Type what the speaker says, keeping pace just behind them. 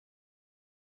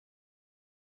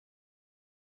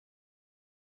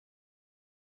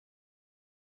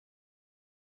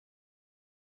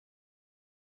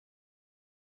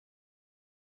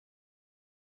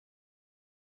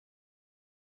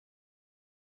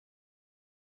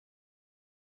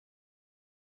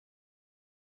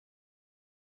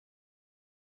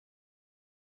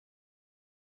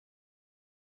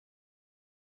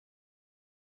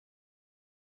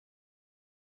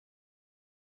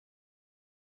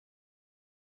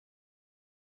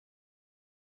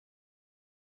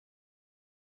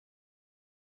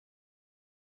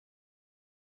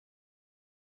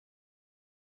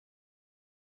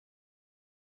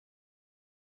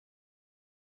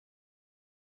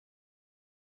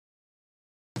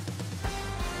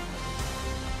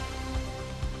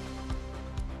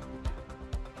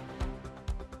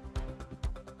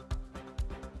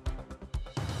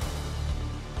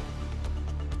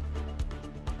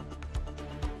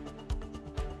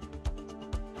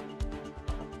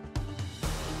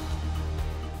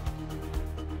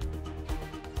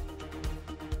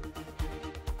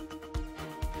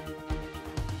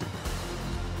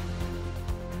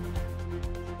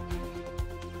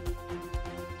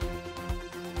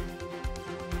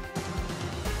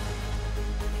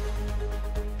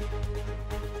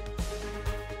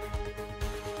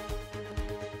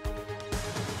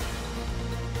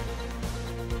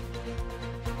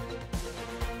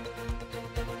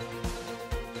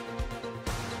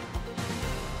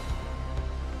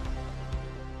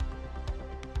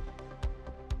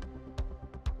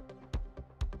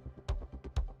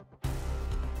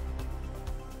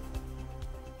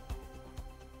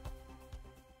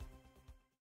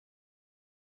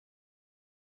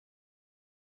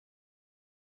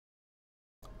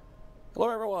Hello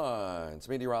everyone, it's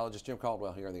Meteorologist Jim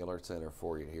Caldwell here in the Alert Center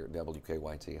for you here at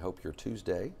WKYT. Hope your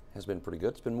Tuesday has been pretty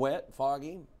good. It's been wet,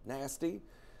 foggy, nasty.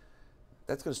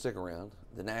 That's going to stick around,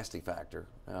 the nasty factor,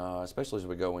 especially as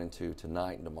we go into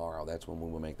tonight and tomorrow. That's when we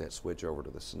will make that switch over to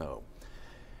the snow.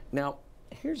 Now,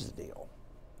 here's the deal.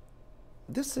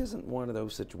 This isn't one of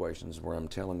those situations where I'm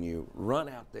telling you, run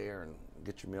out there and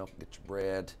get your milk, get your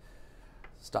bread,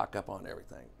 stock up on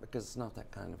everything, because it's not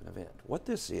that kind of an event. What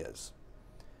this is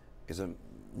a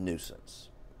nuisance.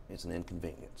 It's an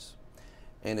inconvenience.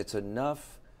 And it's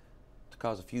enough to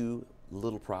cause a few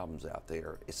little problems out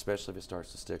there, especially if it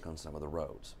starts to stick on some of the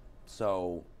roads.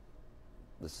 So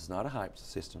this is not a hype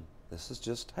system. This is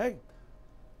just, hey,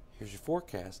 here's your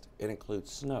forecast. It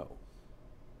includes snow.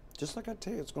 Just like I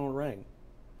tell you it's going to rain.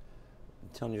 I'm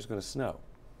telling you it's going to snow.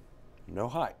 No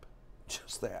hype.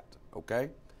 Just that, okay?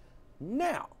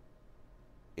 Now,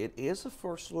 it is a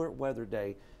first alert weather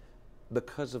day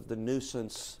because of the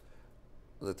nuisance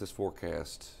that this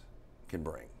forecast can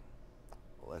bring.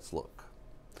 Let's look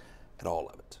at all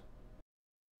of it.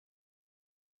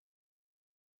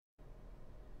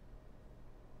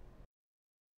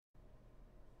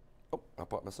 Oh, I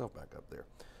popped myself back up there.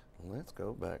 Let's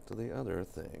go back to the other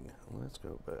thing. Let's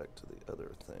go back to the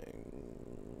other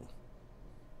thing.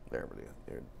 There it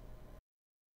is.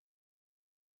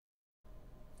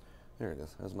 There it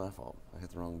is. That's my fault. I hit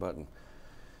the wrong button.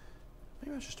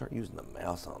 Maybe I should start using the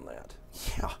mouse on that.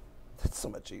 Yeah, that's so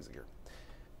much easier.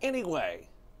 Anyway,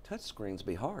 touch screens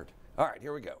be hard. All right,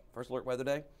 here we go. First alert weather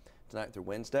day, tonight through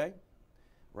Wednesday.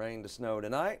 Rain to snow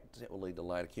tonight. It will lead to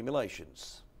light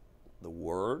accumulations. The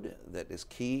word that is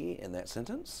key in that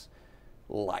sentence,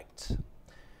 light.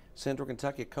 Central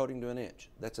Kentucky, a coating to an inch.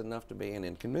 That's enough to be an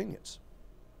inconvenience.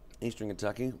 Eastern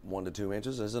Kentucky, 1 to 2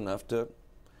 inches is enough to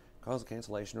cause a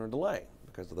cancellation or a delay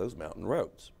because of those mountain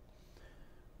roads.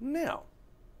 Now,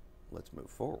 let's move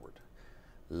forward.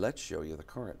 Let's show you the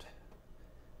current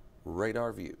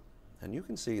radar view. And you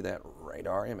can see that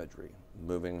radar imagery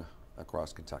moving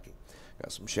across Kentucky.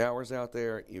 Got some showers out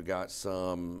there. You got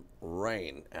some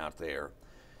rain out there.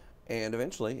 And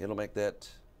eventually, it'll make that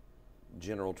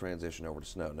general transition over to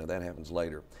snow. Now, that happens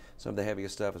later. Some of the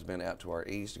heaviest stuff has been out to our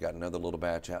east. You got another little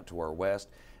batch out to our west,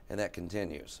 and that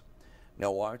continues. Now,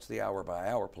 watch the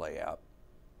hour-by-hour play out.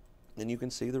 And you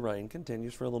can see the rain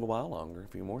continues for a little while longer, a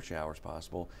few more showers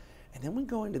possible. And then we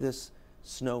go into this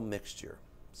snow mixture,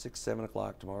 6, 7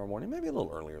 o'clock tomorrow morning, maybe a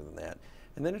little earlier than that.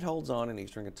 And then it holds on in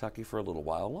eastern Kentucky for a little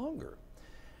while longer.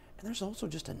 And there's also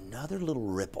just another little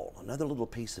ripple, another little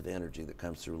piece of energy that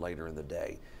comes through later in the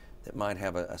day that might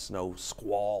have a snow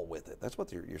squall with it. That's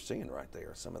what you're seeing right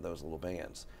there, some of those little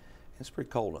bands. It's pretty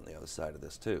cold on the other side of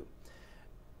this too.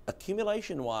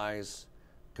 Accumulation-wise,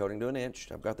 coating to an inch.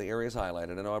 I've got the areas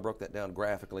highlighted. I know I broke that down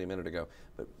graphically a minute ago,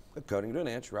 but coating to an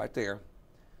inch right there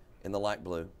in the light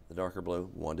blue, the darker blue,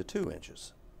 1 to 2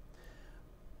 inches.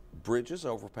 Bridges,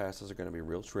 overpasses are going to be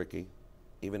real tricky,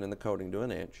 even in the coating to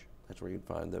an inch. That's where you'd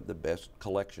find the best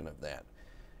collection of that.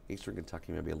 Eastern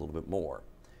Kentucky maybe a little bit more.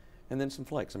 And then some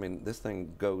flakes. I mean, this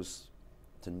thing goes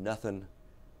to nothing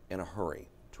in a hurry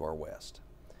to our west.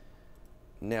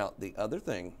 Now, the other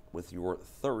thing with your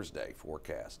Thursday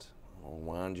forecast, I'll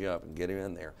wind you up and get you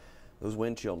in there. Those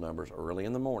wind chill numbers early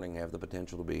in the morning have the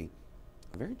potential to be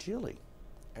very chilly,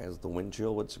 as the wind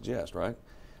chill would suggest, right?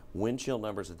 Wind chill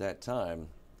numbers at that time,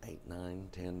 8, 9,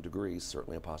 10 degrees,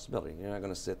 certainly a possibility. You're not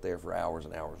going to sit there for hours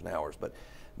and hours and hours, but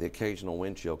the occasional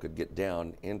wind chill could get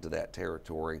down into that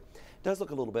territory. It does look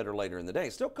a little better later in the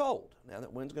day. Still cold. Now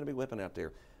that wind's going to be whipping out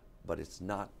there, but it's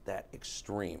not that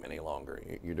extreme any longer.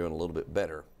 You're doing a little bit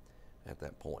better at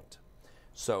that point.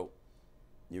 So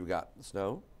you've got the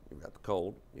snow, you've got the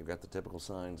cold, you've got the typical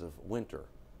signs of winter,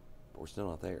 but we're still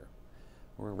not there.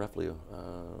 We're roughly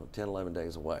 10, 11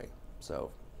 days away.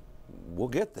 So we'll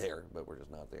get there, but we're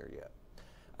just not there yet.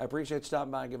 I appreciate you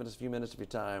stopping by and giving us a few minutes of your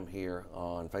time here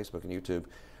on Facebook and YouTube.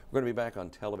 We're going to be back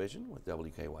on television with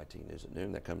WKYT News at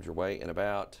noon. That comes your way in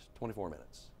about 24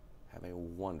 minutes. Have a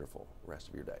wonderful rest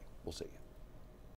of your day. We'll see you.